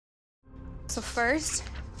So first,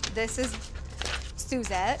 this is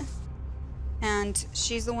Suzette, and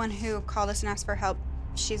she's the one who called us and asked for help.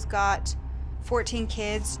 She's got 14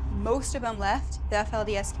 kids. Most of them left the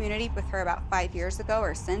FLDS community with her about 5 years ago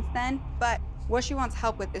or since then. But what she wants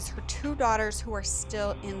help with is her 2 daughters who are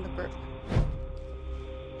still in the group.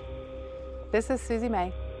 This is Susie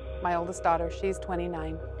Mae, my oldest daughter. She's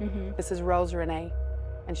 29. This is Rose Renee,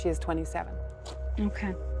 and she is 27.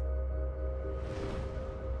 Okay.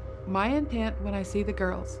 My intent when I see the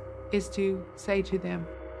girls is to say to them,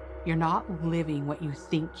 you're not living what you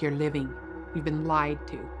think you're living. You've been lied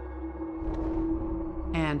to.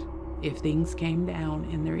 And if things came down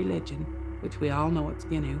in the religion, which we all know it's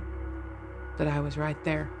going to, that I was right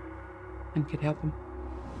there and could help them.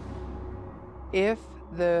 If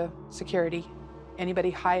the security,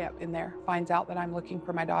 anybody high up in there, finds out that I'm looking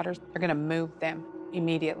for my daughters, they're going to move them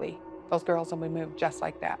immediately. Those girls will be moved just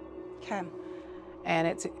like that. Okay. And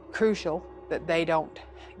it's crucial that they don't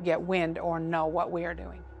get wind or know what we are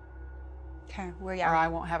doing. Okay, or I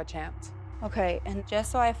won't have a chance. Okay, and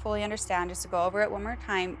just so I fully understand, just to go over it one more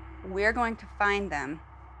time, we're going to find them,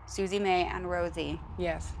 Susie Mae and Rosie.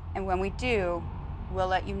 Yes. And when we do, we'll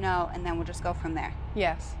let you know, and then we'll just go from there.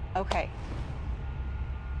 Yes. Okay.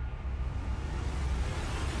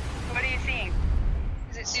 What are you seeing?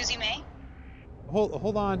 Is it Susie Mae?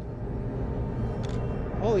 Hold on.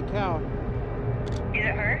 Holy cow. Is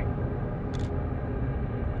it her?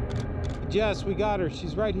 Yes, we got her.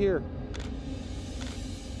 She's right here.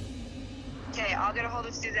 Okay, I'll get a hold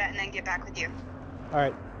of Suzette and then get back with you. All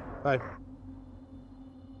right, bye.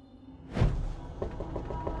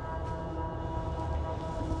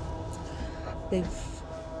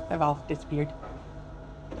 They've all disappeared.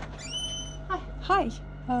 Hi.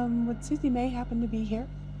 Would Susie Mae happen to be here?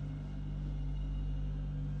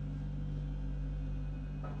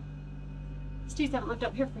 Steve's haven't lived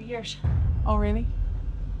up here for years. Oh, really?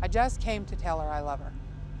 I just came to tell her I love her.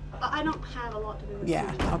 I don't have a lot to do with Yeah.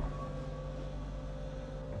 Susie.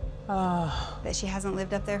 That she hasn't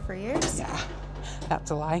lived up there for years? Yeah,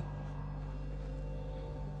 that's a lie.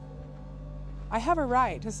 I have a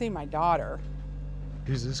right to see my daughter.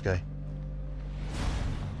 Who's this guy?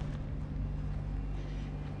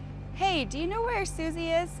 Hey, do you know where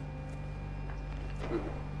Susie is?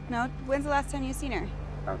 No? When's the last time you've seen her?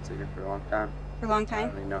 I haven't seen her for a long time. For a long I time?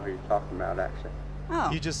 don't even know who you're talking about, actually. Oh.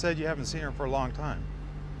 You just said you haven't seen her for a long time.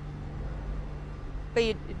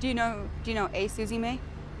 But do you know a Susie Mae?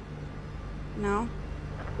 No?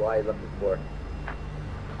 Why are you looking for her?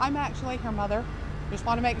 I'm actually her mother. Just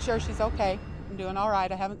want to make sure she's okay. I'm doing all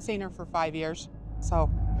right. I haven't seen her for 5 years. So, Are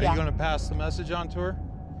yeah. you going to pass the message on to her?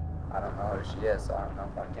 I don't know who she is, so I don't know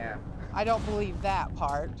if I can. I don't believe that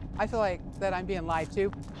part. I feel like that I'm being lied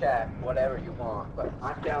to. Check, whatever you want, but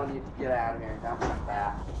I'm telling you to get out of here and don't come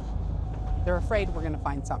back. They're afraid we're going to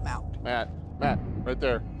find something out. Matt, right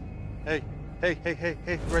there. Hey,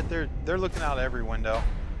 right there. They're looking out every window.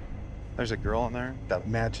 There's a girl in there that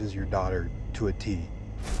matches your daughter to a T.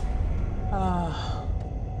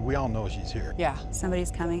 We all know she's here. Yeah.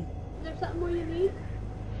 Somebody's coming. Is there something more you need?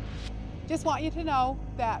 Just want you to know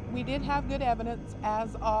that we did have good evidence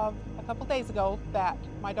as of a couple days ago that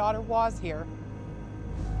my daughter was here.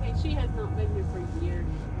 Okay, she has not been here for years.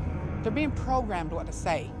 They're being programmed what to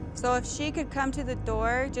say. So if she could come to the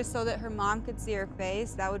door just so that her mom could see her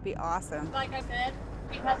face, that would be awesome. Like I said,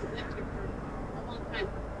 she hasn't lived here for a long time.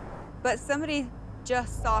 But somebody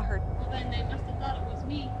just saw her. Well, then they must have thought it was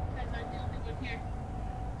me, because I'm the only one here.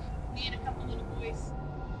 Me and a couple little boys.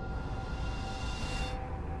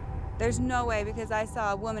 There's no way, because I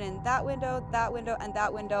saw a woman in that window, and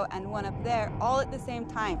that window, and one up there, all at the same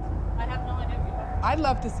time. I have no idea what you're talking about. I'd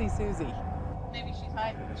love to see Susie. Maybe she's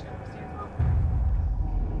hiding and she'll see her mom.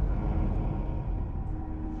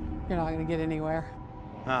 You're not going to get anywhere.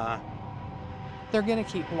 Uh-uh. They're going to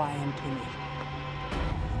keep lying to me.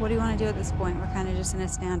 What do you want to do at this point? We're kind of just in a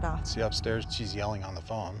standoff. See upstairs, she's yelling on the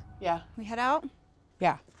phone. Yeah. We head out?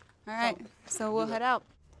 Yeah. All right, so we'll head out.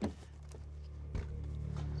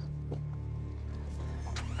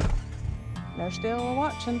 They're still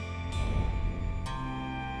watching.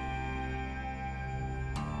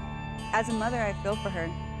 As a mother, I feel for her.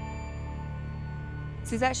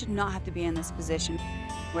 Suzette should not have to be in this position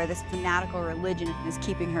where this fanatical religion is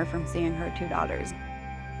keeping her from seeing her 2 daughters.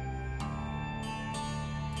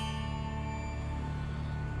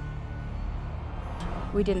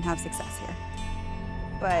 We didn't have success here,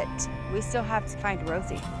 but we still have to find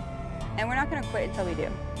Rosie. And we're not going to quit until we do.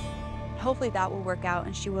 Hopefully that will work out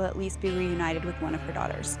and she will at least be reunited with one of her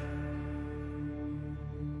daughters.